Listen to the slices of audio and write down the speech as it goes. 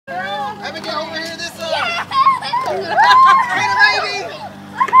Let me get over here this side. Get a baby.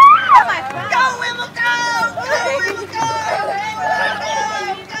 Go, Emil, go. Go, Emil, go.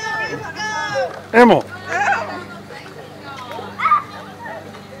 Go. Emil.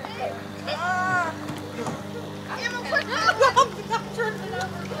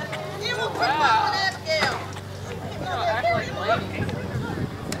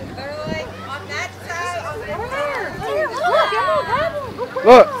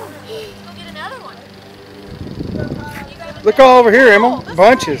 Look. Look all over here, Emil.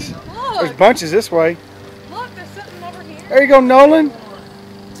 Bunches. There's bunches this way. Look, there's something over here. There you go, Nolan. Can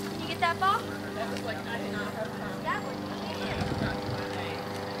you get that ball?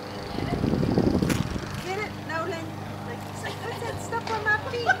 Get it, Nolan. What's that stuff on my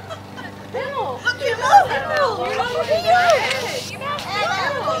feet? Emil. Look,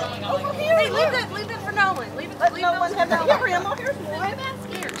 Over here. Hey, leave it for Nolan. Leave it for Nolan. Here, Emil. Here's one.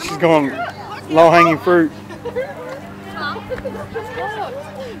 She's going low-hanging fruit. I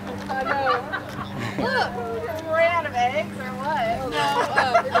know. Look. We're out of eggs or what? No,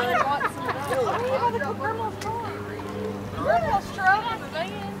 we want some of those. Oh, yeah, look at Grandma's car. Grandma's truck in the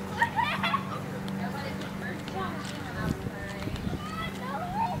van.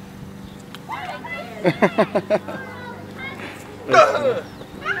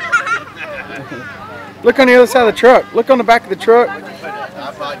 Look on the other side of the truck. Look on the back of the truck.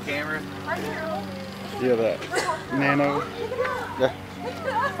 iPod camera. Yeah, that nano. Yeah.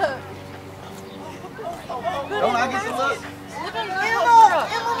 Don't I get to look? Look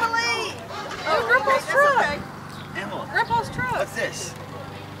on Grandpa's truck. Emil, Grandpa's truck. what's this?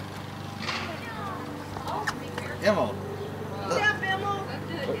 Emil.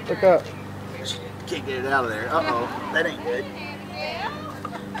 Look up. Can't get it out of there. Uh-oh. That ain't good.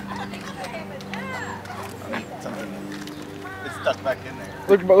 I need something. It's stuck back in there.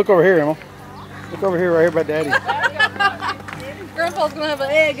 Look over here, Emil. Look over here, right here by Daddy. Grandpa's gonna have an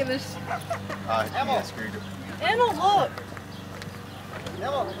egg in this. Emil. Screwed it. Emil, look.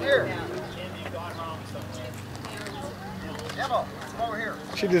 Emil, here. Emil, come over here.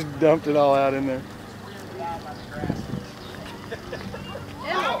 She just dumped it all out in there.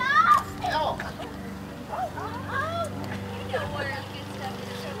 Emil. Emil.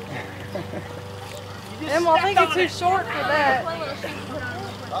 Emil, I think it's too short for that.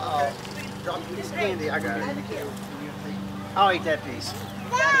 Uh-oh. Drop a piece of candy. I got it. I'll eat that piece.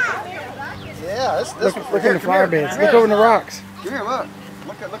 Yeah, this Look one. in the flower beds. Look over in the rocks. Come here, look.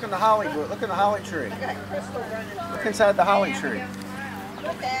 Look in the holly. Look in the holly tree. Look inside the holly tree.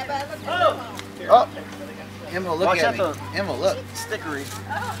 Oh, Emil, look at me. Emil, look, stickery.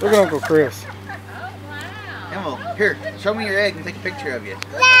 Look at Uncle Chris. Emil, here, show me your egg and take a picture of you.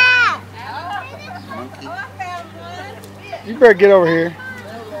 Monkey. You better get over here.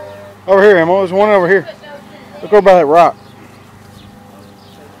 Over here, Emil. There's one over here. Look over by that rock.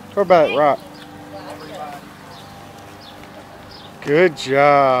 Look over by that rock. Good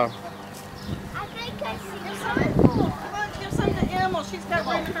job. I think I see something. Come on, give some to Emil. She's got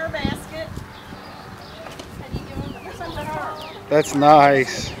room in her basket. Give some to her. That's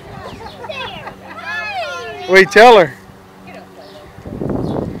nice. Wait, tell her.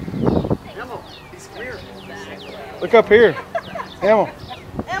 Emil, he's clear. Look up here. Emil.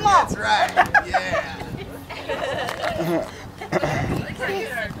 Emil. That's right. Yeah.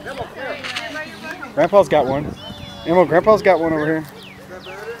 Grandpa's got one. Emil, Grandpa's got one over here.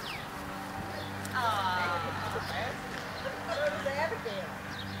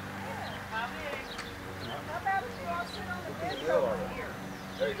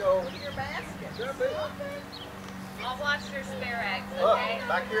 There you go. I'll watch your spare eggs, Look, okay?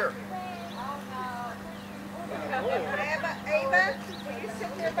 back here. Ava, will you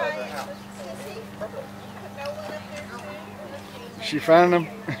sit there by Sissy? She found them.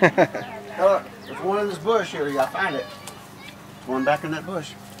 Look, there's one in this bush here. You gotta find it. There's one back in that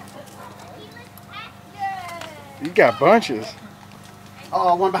bush. You got bunches.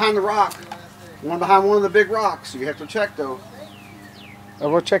 Oh, one behind the rock. One behind one of the big rocks. You have to check though. Oh,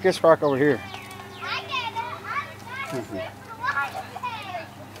 we'll check this rock over here.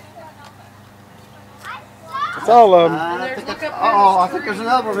 It's all of them. I think there's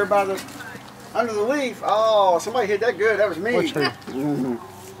another one here by the under the leaf. Oh, somebody hit that good. That was me. What tree?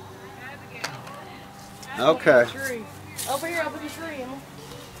 Okay. Tree. Over here, over the tree, Emil.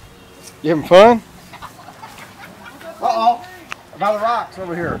 You having fun? Uh-oh. By the rocks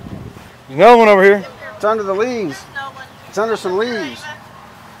over here. There's another one over here. It's under the leaves. It's under some leaves.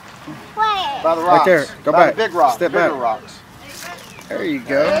 Where? By the Right rocks. there. Go by back. The big rock. Step bigger back. rocks. There you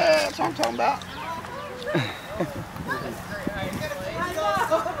go. Yeah, that's what I'm talking about.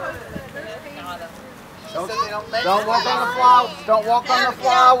 Don't walk on the flowers. Don't walk on the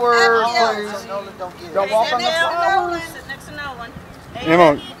flowers, please. Don't walk on the flowers. Sit next to Nolan.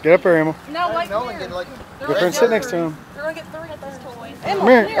 Emil, get up here, Emil. No, wait. Nolan get like. Go up here and sit next to him. They're gonna get 3 of those toys. Come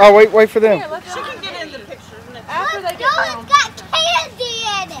here. Oh, wait for them. She can get in the pictures after they get Nolan's got candy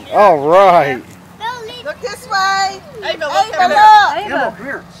in it. All right. Look this way. Ava, look. Emil, come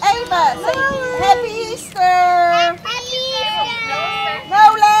here. Ava, say Happy Easter. Happy Easter.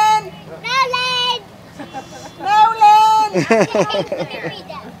 Nolan. Nolan.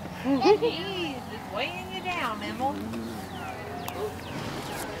 Jeez, it's weighing you down, Emil.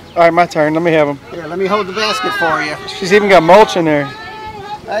 All right, my turn. Let me have them. Here, let me hold the basket for you. She's even got mulch in there.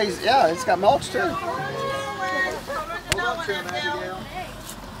 Hey, yeah, it's got mulch too. Hold on to him, Abigail.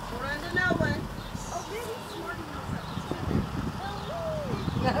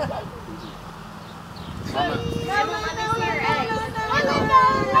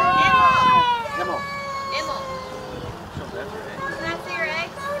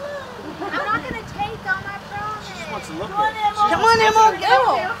 I'm not going to take them, I promise. She wants to look at it. Come on, Emil.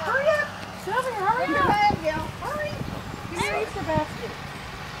 Emil. Hurry up. Sylvia, hurry up. Hurry. Give me your Easter basket.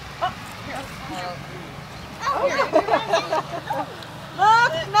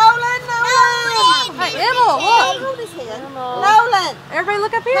 Look, Nolan. Hey, Emil, look. Nolan. Everybody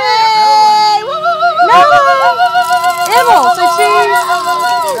look up here. Hey. Nolan. Emil, say cheese. Nolan.